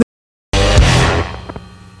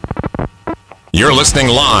You're listening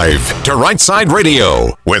live to Rightside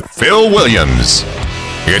Radio with Phil Williams.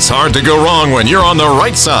 It's hard to go wrong when you're on the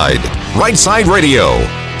right side. Rightside Radio.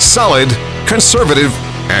 Solid, conservative,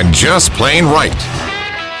 and just plain right.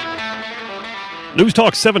 News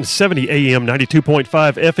Talk 770 AM, 92.5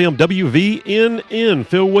 FM, WVNN.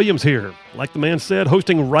 Phil Williams here. Like the man said,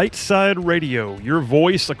 hosting Rightside Radio, your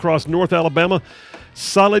voice across North Alabama.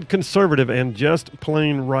 Solid, conservative, and just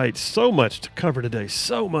plain right. So much to cover today,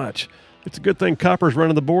 so much. It's a good thing Copper's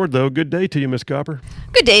running the board, though. Good day to you, Miss Copper.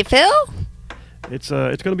 Good day, Phil. It's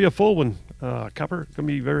going to be a full one, Copper. It's going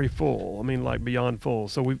to be very full. I mean, like beyond full.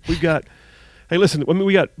 So we've got. Hey, listen. I mean,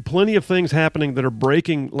 we got plenty of things happening that are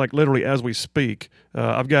breaking, like literally as we speak.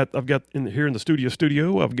 I've got here in the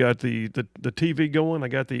studio. I've got the TV going. I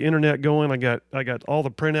got the internet going. I got all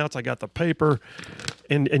the printouts. I got the paper,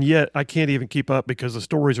 and yet I can't even keep up because the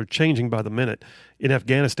stories are changing by the minute in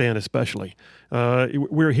Afghanistan, especially.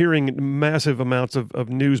 We're hearing massive amounts of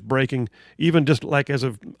news breaking, even just like as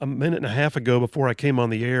of a minute and a half ago before I came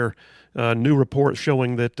on the air. New reports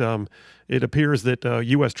showing that it appears that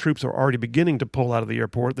U.S. troops are already beginning to pull out of the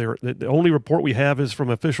airport. The only report we have is from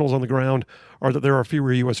officials on the ground are that there are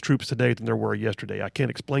fewer U.S. troops today than there were yesterday. I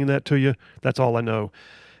can't explain that to you. That's all I know.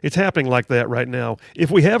 It's happening like that right now.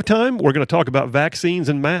 If we have time, we're going to talk about vaccines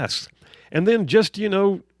and masks. And then just,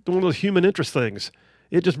 one of those human interest things.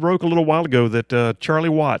 It just broke a little while ago that Charlie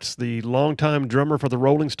Watts, the longtime drummer for the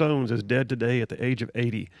Rolling Stones, is dead today at the age of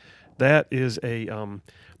 80. That is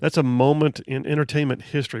that's a moment in entertainment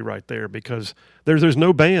history right there, because there's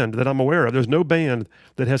no band that I'm aware of. There's no band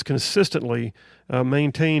that has consistently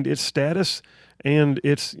maintained its status and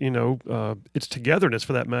its togetherness,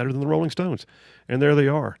 for that matter, than the Rolling Stones. And there they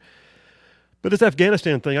are. But this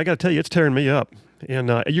Afghanistan thing, I got to tell you, it's tearing me up. And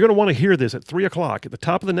you're going to want to hear this at 3 o'clock. At the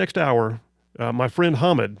top of the next hour, my friend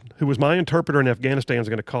Hamid, who was my interpreter in Afghanistan, is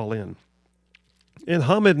going to call in. And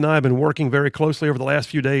Hamid and I have been working very closely over the last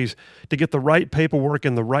few days to get the right paperwork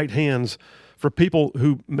in the right hands for people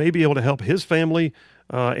who may be able to help his family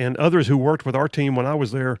and others who worked with our team when I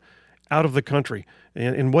was there out of the country.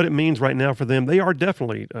 And what it means right now for them, they are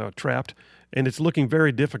definitely trapped, and it's looking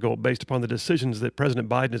very difficult based upon the decisions that President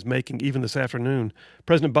Biden is making even this afternoon.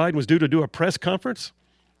 President Biden was due to do a press conference,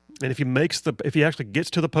 and if he actually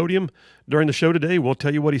gets to the podium during the show today, we'll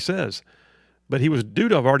tell you what he says. But he was due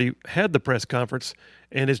to have already had the press conference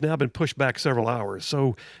and has now been pushed back several hours.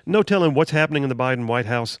 So no telling what's happening in the Biden White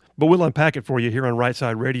House, but we'll unpack it for you here on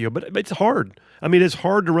Rightside Radio. But it's hard. I mean, it's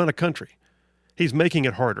hard to run a country. He's making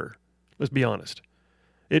it harder. Let's be honest.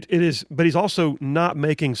 It is, but he's also not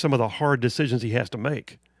making some of the hard decisions he has to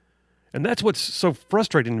make. And that's what's so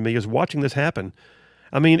frustrating to me, is watching this happen.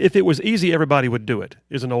 I mean, if it was easy, everybody would do it,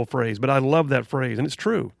 is an old phrase, but I love that phrase, and it's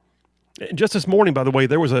true. Just this morning, by the way,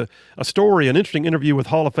 there was a story, an interesting interview with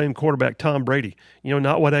Hall of Fame quarterback Tom Brady.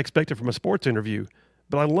 Not what I expected from a sports interview,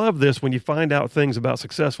 but I love this when you find out things about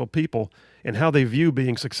successful people and how they view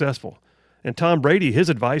being successful. And Tom Brady, his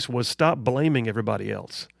advice was stop blaming everybody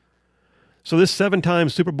else. So this 7-time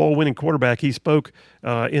Super Bowl winning quarterback, he spoke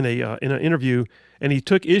in an interview, and he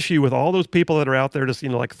took issue with all those people that are out there just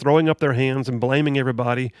like throwing up their hands and blaming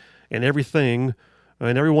everybody and everything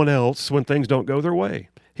and everyone else when things don't go their way.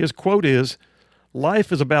 His quote is,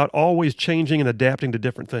 "Life is about always changing and adapting to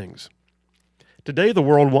different things. Today, the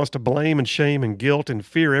world wants to blame and shame and guilt and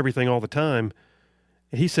fear everything all the time."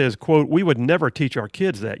 And he says, quote, "We would never teach our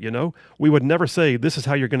kids that, We would never say, this is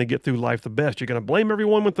how you're going to get through life the best. You're going to blame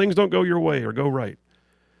everyone when things don't go your way or go right."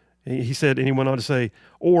 And he said, and he went on to say,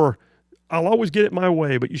 or, "I'll always get it my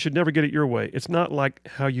way, but you should never get it your way. It's not like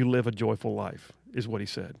how you live a joyful life," is what he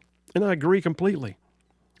said. And I agree completely.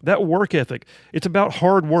 That work ethic, it's about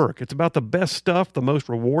hard work. It's about the best stuff, the most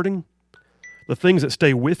rewarding, the things that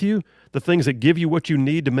stay with you, the things that give you what you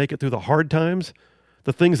need to make it through the hard times,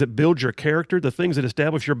 the things that build your character, the things that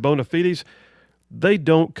establish your bona fides. They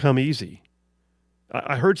don't come easy.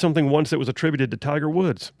 I heard something once that was attributed to Tiger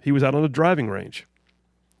Woods. He was out on a driving range,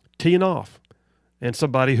 teeing off, and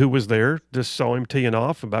somebody who was there just saw him teeing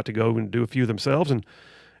off, about to go and do a few themselves,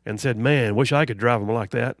 and said, "Man, wish I could drive them like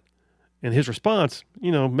that." And his response,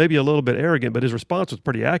 maybe a little bit arrogant, but his response was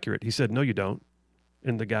pretty accurate. He said, "No, you don't."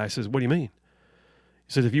 And the guy says, "What do you mean?"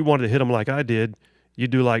 He says, "If you wanted to hit them like I did,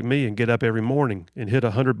 you'd do like me and get up every morning and hit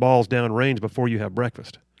 100 balls down range before you have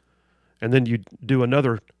breakfast. And then you'd do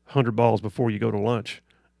another 100 balls before you go to lunch.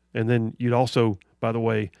 And then you'd also, by the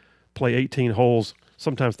way, play 18 holes,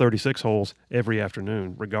 sometimes 36 holes every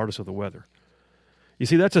afternoon, regardless of the weather." You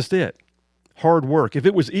see, that's just it. Hard work. If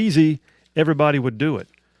it was easy, everybody would do it.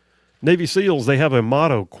 Navy SEALs, they have a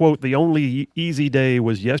motto, quote, "The only easy day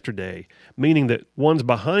was yesterday," meaning that ones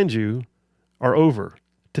behind you are over.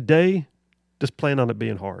 Today Just plan on it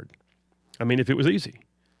being hard. I mean, if it was easy,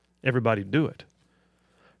 everybody'd do it.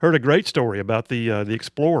 Heard a great story about the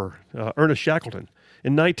explorer, Ernest Shackleton.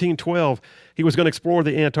 In 1912, he was going to explore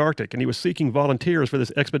the Antarctic, and he was seeking volunteers for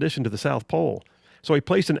this expedition to the South Pole. So he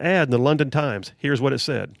placed an ad in the London Times. Here's what it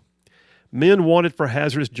said. Men wanted for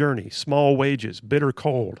hazardous journey, small wages, bitter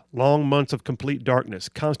cold, long months of complete darkness,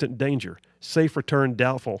 constant danger, safe return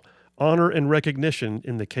doubtful, honor and recognition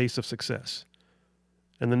in the case of success.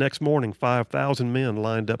 And the next morning, 5,000 men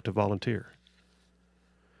lined up to volunteer.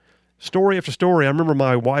 Story after story, I remember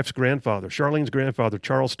my wife's grandfather, Charlene's grandfather,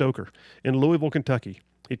 Charles Stoker, in Louisville, Kentucky.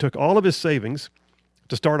 He took all of his savings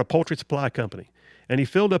to start a poultry supply company, and he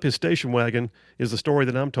filled up his station wagon, is the story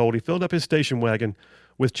that I'm told. He filled up his station wagon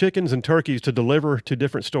with chickens and turkeys to deliver to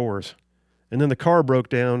different stores. And then the car broke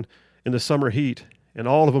down in the summer heat, and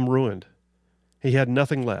all of them ruined. He had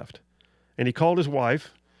nothing left. And he called his wife.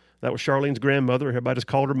 That was Charlene's grandmother. Everybody just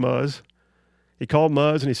called her Muzz. He called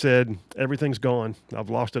Muzz and he said, everything's gone. I've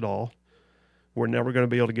lost it all. We're never going to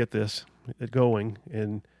be able to get this going.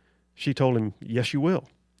 And she told him, yes, you will.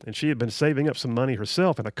 And she had been saving up some money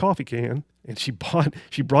herself in a coffee can. And she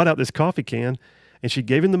brought out this coffee can and she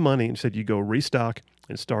gave him the money and said, you go restock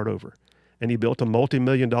and start over. And he built a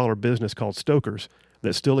multi-million-dollar business called Stoker's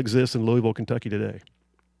that still exists in Louisville, Kentucky today.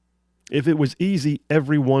 If it was easy,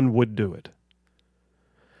 everyone would do it.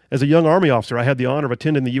 As a young Army officer, I had the honor of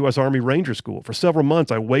attending the U.S. Army Ranger School. For several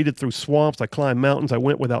months, I waded through swamps, I climbed mountains, I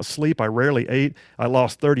went without sleep, I rarely ate, I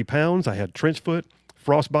lost 30 pounds, I had trench foot,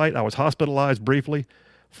 frostbite, I was hospitalized briefly.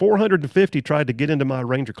 450 tried to get into my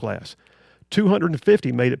Ranger class.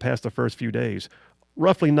 250 made it past the first few days.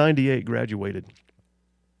 Roughly 98 graduated.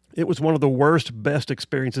 It was one of the worst, best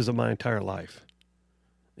experiences of my entire life.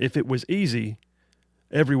 If it was easy,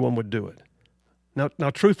 everyone would do it. Now,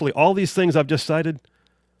 truthfully, all these things I've just cited,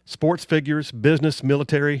 sports figures, business,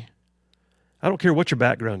 military, I don't care what your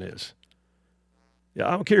background is.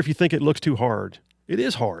 I don't care if you think it looks too hard. It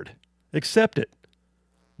is hard. Accept it.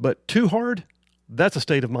 But too hard, that's a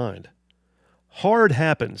state of mind. Hard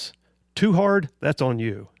happens. Too hard, that's on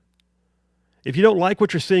you. If you don't like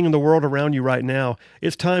what you're seeing in the world around you right now,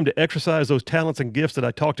 it's time to exercise those talents and gifts that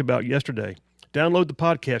I talked about yesterday. Download the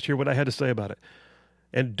podcast, hear what I had to say about it.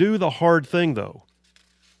 And do the hard thing, though.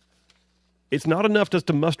 It's not enough just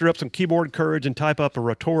to muster up some keyboard courage and type up a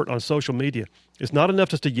retort on social media. It's not enough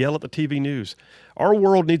just to yell at the TV news. Our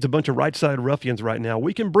world needs a bunch of right-side ruffians right now.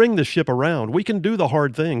 We can bring this ship around. We can do the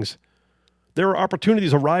hard things. There are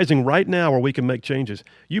opportunities arising right now where we can make changes.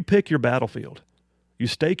 You pick your battlefield. You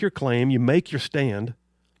stake your claim. You make your stand.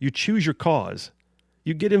 You choose your cause.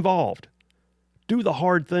 You get involved. Do the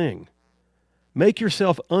hard thing. Make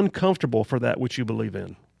yourself uncomfortable for that which you believe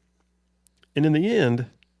in. And in the end,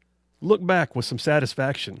 look back with some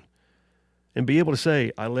satisfaction and be able to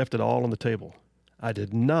say, I left it all on the table. I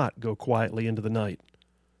did not go quietly into the night.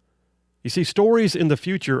 You see, stories in the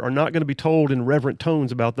future are not going to be told in reverent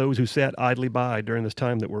tones about those who sat idly by during this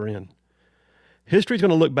time that we're in. History is going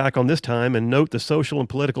to look back on this time and note the social and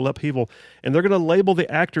political upheaval, and they're going to label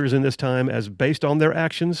the actors in this time as based on their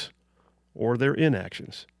actions or their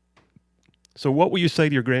inactions. So what will you say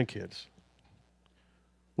to your grandkids?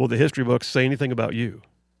 Will the history books say anything about you?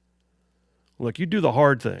 Look, you do the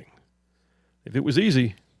hard thing. If it was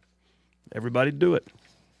easy, everybody'd do it.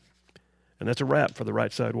 And that's a wrap for the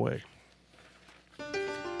Right Side Way.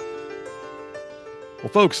 Well,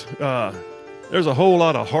 folks, there's a whole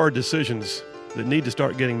lot of hard decisions that need to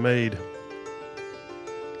start getting made,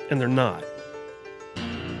 and they're not.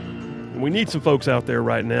 And we need some folks out there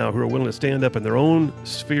right now who are willing to stand up in their own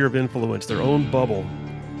sphere of influence, their own bubble,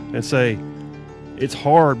 and say, it's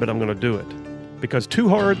hard, but I'm going to do it. Because too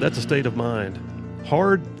hard, that's a state of mind.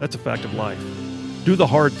 Hard, that's a fact of life. Do the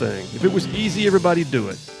hard thing. If it was easy, everybody'd do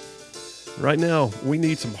it. Right now, we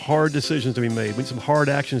need some hard decisions to be made. We need some hard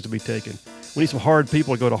actions to be taken. We need some hard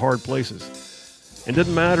people to go to hard places. It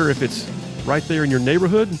doesn't matter if it's right there in your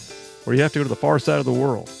neighborhood or you have to go to the far side of the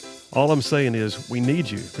world. All I'm saying is we need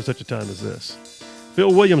you for such a time as this.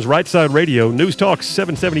 Phil Williams, Right Side Radio, News Talk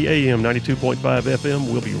 770 AM, 92.5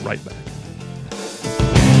 FM. We'll be right back.